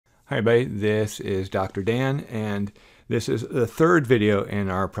Hi everybody, this is Dr. Dan, and this is the third video in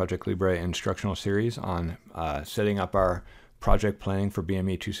our ProjectLibre instructional series on setting up our project planning for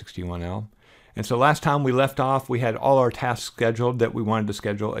BME 261L. And so last time we left off, we had all our tasks scheduled that we wanted to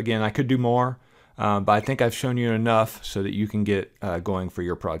schedule. Again, I could do more, but I think I've shown you enough so that you can get going for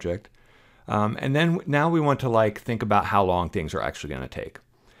your project. And then now we want to think about how long things are actually going to take.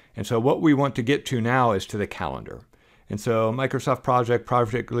 And so what we want to get to now is to the calendar. And so Microsoft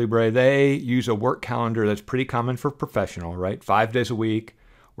ProjectLibre, they use a work calendar that's pretty common for professional, right? 5 days a week,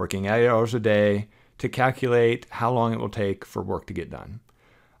 working 8 hours a day to calculate how long it will take for work to get done.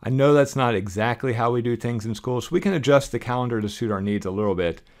 I know that's not exactly how we do things in school, so we can adjust the calendar to suit our needs a little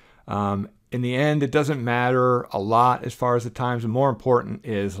bit. In the end, it doesn't matter a lot as far as the times. And more important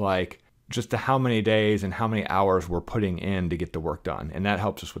is just how many days and how many hours we're putting in to get the work done. And that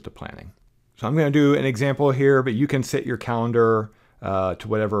helps us with the planning. So I'm going to do an example here, but you can set your calendar to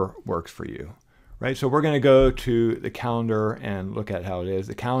whatever works for you, right? So we're going to go to the calendar and look at how it is.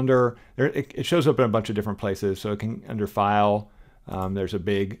 The calendar, it shows up in a bunch of different places. So it can, under File, there's a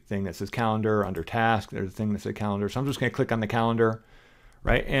big thing that says Calendar. Under Task, there's a thing that says Calendar. So I'm just going to click on the calendar,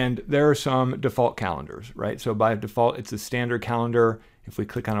 right? And there are some default calendars, right? So by default, it's a standard calendar. If we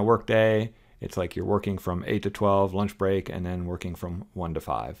click on a work day, it's like you're working from 8 to 12, lunch break, and then working from 1 to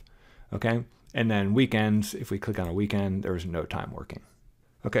 5. Okay, and then weekends, if we click on a weekend, there's no time working.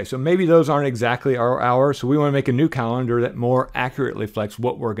 Okay, so maybe those aren't exactly our hours, so we want to make a new calendar that more accurately reflects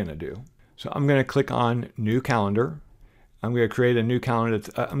what we're going to do. So I'm going to click on New Calendar. I'm going to create a new calendar.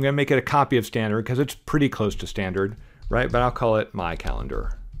 I'm going to make it a copy of standard because it's pretty close to standard, right? But I'll call it My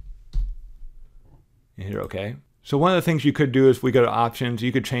Calendar. And hit OK. So one of the things you could do is we go to Options.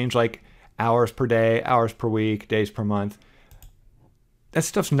 You could change hours per day, hours per week, days per month. That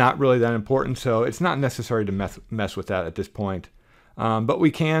stuff's not really that important, so it's not necessary to mess with that at this point. But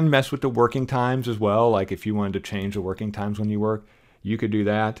we can mess with the working times as well. Like if you wanted to change the working times when you work, you could do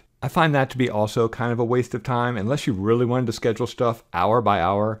that. I find that to be also kind of a waste of time. Unless you really wanted to schedule stuff hour by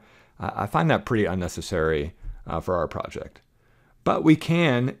hour, I find that pretty unnecessary for our project. But we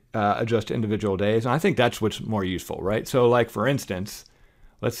can adjust individual days, and I think that's what's more useful, right? So for instance,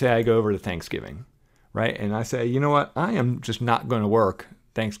 let's say I go over to Thanksgiving. Right? And I say, you know what? I am just not going to work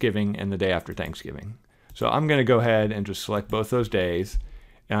Thanksgiving and the day after Thanksgiving. So I'm going to go ahead and just select both those days.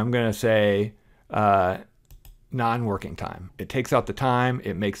 And I'm going to say non-working time. It takes out the time.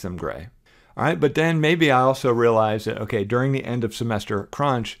 It makes them gray. All right. But then maybe I also realize that, okay, during the end of semester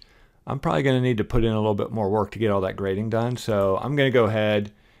crunch, I'm probably going to need to put in a little bit more work to get all that grading done. So I'm going to go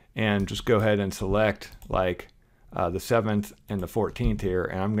ahead and select the 7th and the 14th here.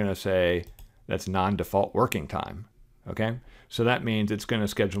 And I'm going to say, that's non-default working time, okay? So that means it's going to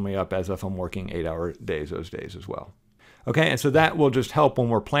schedule me up as if I'm working 8-hour days those days as well. Okay, and so that will just help when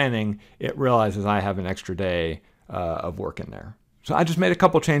we're planning. It realizes I have an extra day of work in there. So I just made a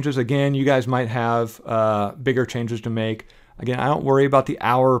couple changes. Again, you guys might have bigger changes to make. Again, I don't worry about the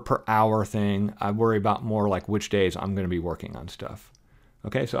hour per hour thing. I worry about more which days I'm going to be working on stuff.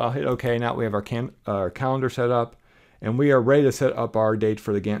 Okay, so I'll hit OK. Now we have our calendar set up. And we are ready to set up our dates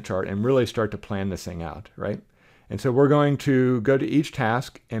for the Gantt chart and really start to plan this thing out, right? And so we're going to go to each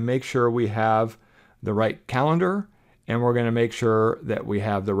task and make sure we have the right calendar, and we're going to make sure that we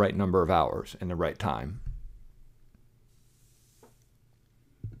have the right number of hours and the right time.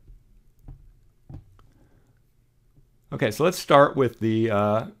 Okay, so let's start with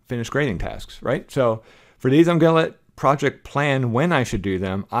the finished grading tasks, right? So for these, I'm going to let project plan when I should do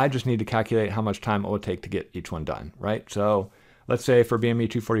them. I just need to calculate how much time it will take to get each one done, right? So let's say for BME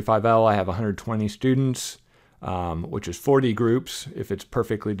 245L, I have 120 students, which is 40 groups if it's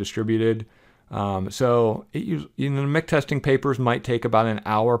perfectly distributed. So the MIC testing papers might take about an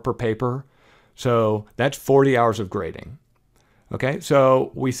hour per paper. So that's 40 hours of grading. Okay,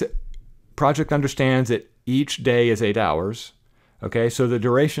 so project understands that each day is 8 hours. Okay, so the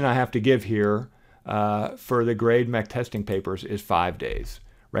duration I have to give here for the grade MEC testing papers is 5 days,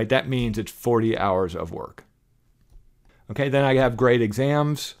 right? That means it's 40 hours of work. Okay, then I have grade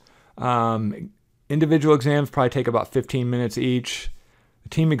exams. Individual exams probably take about 15 minutes each.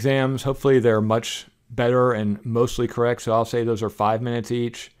 Team exams, hopefully they're much better and mostly correct, so I'll say those are 5 minutes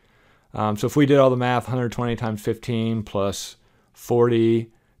each. So if we did all the math, 120 times 15 plus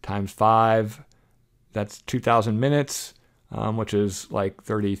 40 times 5, that's 2,000 minutes. Which is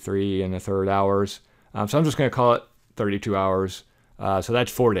 33 1/3 hours. So I'm just going to call it 32 hours. So that's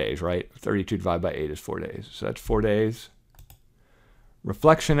 4 days, right? 32 divided by 8 is 4 days. So that's 4 days.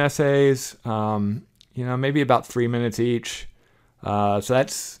 Reflection essays, maybe about 3 minutes each. So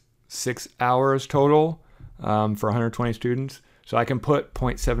that's 6 hours total for 120 students. So I can put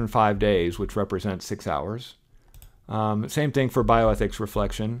 0.75 days, which represents 6 hours. Same thing for bioethics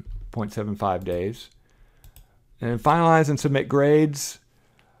reflection, 0.75 days. And finalize and submit grades.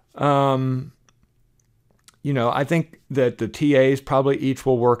 You know, I think that the TAs probably each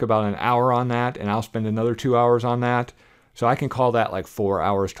will work about an hour on that, and I'll spend another 2 hours on that. So I can call that like 4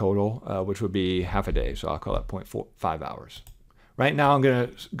 hours total, which would be half a day. So I'll call that 0.5 hours. Right now I'm going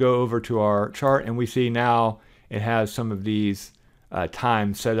to go over to our chart, and we see now it has some of these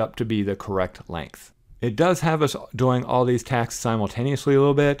times set up to be the correct length. It does have us doing all these tasks simultaneously a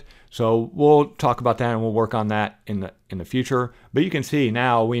little bit, so we'll talk about that and we'll work on that in the future. But you can see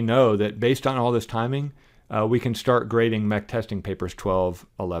now we know that based on all this timing, we can start grading mech testing papers 12,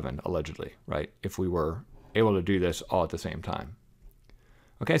 11, allegedly, right? If we were able to do this all at the same time.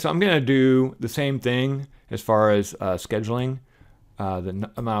 Okay, so I'm going to do the same thing as far as scheduling the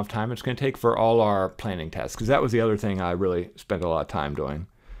amount of time it's going to take for all our planning tasks, because that was the other thing I really spent a lot of time doing.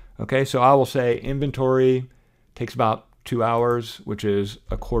 Okay, so I will say inventory takes about 2 hours, which is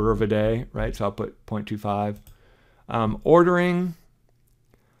a quarter of a day, right? So I'll put 0.25. Ordering.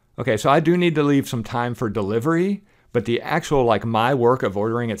 Okay, so I do need to leave some time for delivery, but the actual, like my work of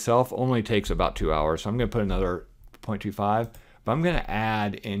ordering itself only takes about 2 hours. So I'm going to put another 0.25, but I'm going to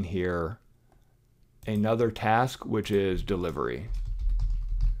add in here another task, which is delivery,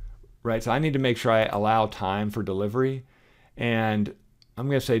 right? So I need to make sure I allow time for delivery, and I'm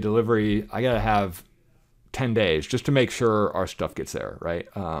going to say delivery, I got to have 10 days just to make sure our stuff gets there, right?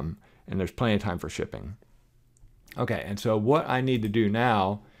 And there's plenty of time for shipping. Okay, and so what I need to do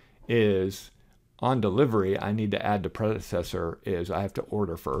now is on delivery, I need to add the predecessor is I have to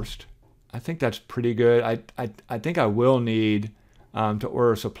order first. I think that's pretty good. I think I will need to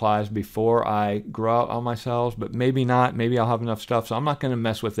order supplies before I grow out all my cells, but maybe not. Maybe I'll have enough stuff, so I'm not going to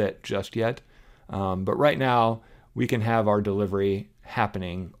mess with it just yet. But right now, we can have our delivery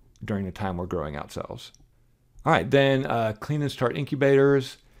happening during the time we're growing out cells. All right, then clean and start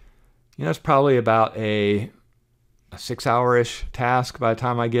incubators. You know, it's probably about a 6 hour-ish task by the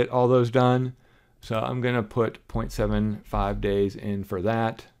time I get all those done. So I'm going to put 0.75 days in for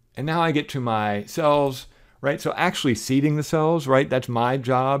that. And now I get to my cells, right? So actually seeding the cells, right? That's my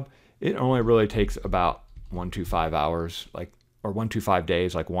job. It only really takes about 125 hours, or 125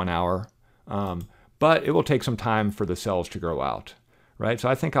 days, like 1 hour. But it will take some time for the cells to grow out, right? So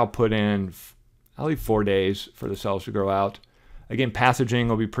I think I'll leave 4 days for the cells to grow out. Again, passaging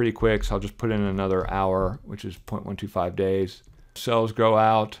will be pretty quick, so I'll just put in another hour, which is 0.125 days. Cells grow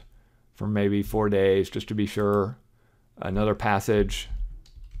out for maybe 4 days, just to be sure. Another passage.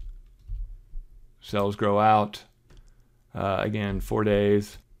 Cells grow out. Again, 4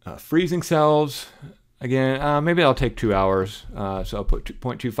 days. Freezing cells, again, maybe I'll take 2 hours. So I'll put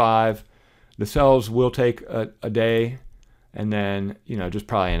 0.25. The cells will take a day, and then, you know, just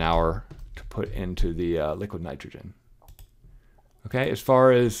probably an hour to put into the liquid nitrogen. Okay, as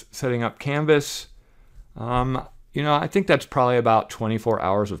far as setting up Canvas, you know, I think that's probably about 24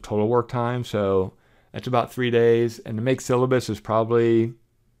 hours of total work time. So that's about 3 days. And to make syllabus is probably,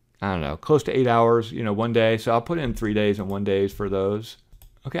 I don't know, close to 8 hours, you know, 1 day. So I'll put in 3 days and 1 day for those.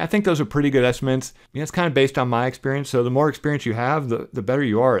 Okay, I think those are pretty good estimates. I mean, it's kind of based on my experience. So the more experience you have, the better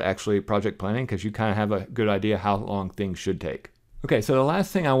you are at actually project planning, because you kind of have a good idea how long things should take. Okay, so the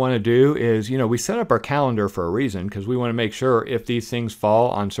last thing I want to do is, you know, we set up our calendar for a reason, because we want to make sure if these things fall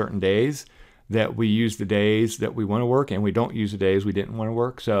on certain days that we use the days that we want to work, and we don't use the days we didn't want to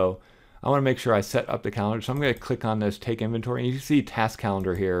work. So I want to make sure I set up the calendar. So I'm going to click on this Take Inventory, and you see Task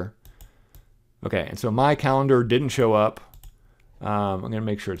Calendar here. Okay, and so my calendar didn't show up. I'm going to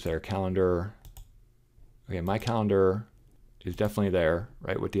make sure it's there. Calendar. Okay, my calendar is definitely there,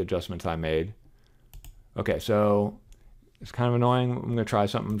 right, with the adjustments I made. Okay, so it's kind of annoying. I'm going to try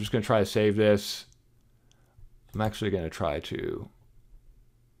something. I'm just going to try to save this. I'm actually going to try to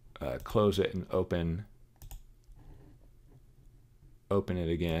close it and open it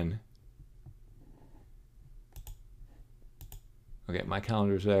again. Okay, my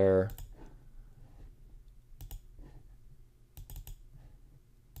calendar's there.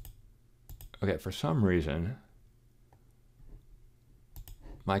 Okay, for some reason,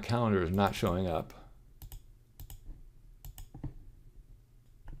 my calendar is not showing up. I'm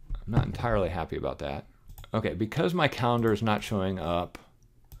not entirely happy about that. Okay, because my calendar is not showing up,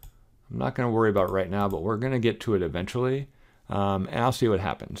 I'm not going to worry about it right now, but we're going to get to it eventually, and I'll see what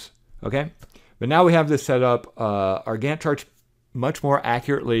happens. Okay, but now we have this set up. Our Gantt chart's much more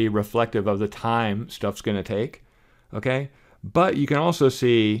accurately reflective of the time stuff's going to take. Okay. But you can also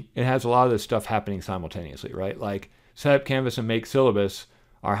see it has a lot of this stuff happening simultaneously, right? Like set up Canvas and make syllabus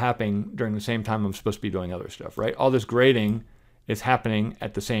are happening during the same time I'm supposed to be doing other stuff, right? All this grading is happening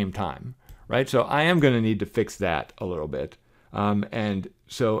at the same time, right? So I am going to need to fix that a little bit. And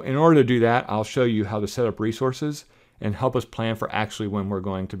so in order to do that, I'll show you how to set up resources and help us plan for actually when we're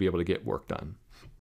going to be able to get work done.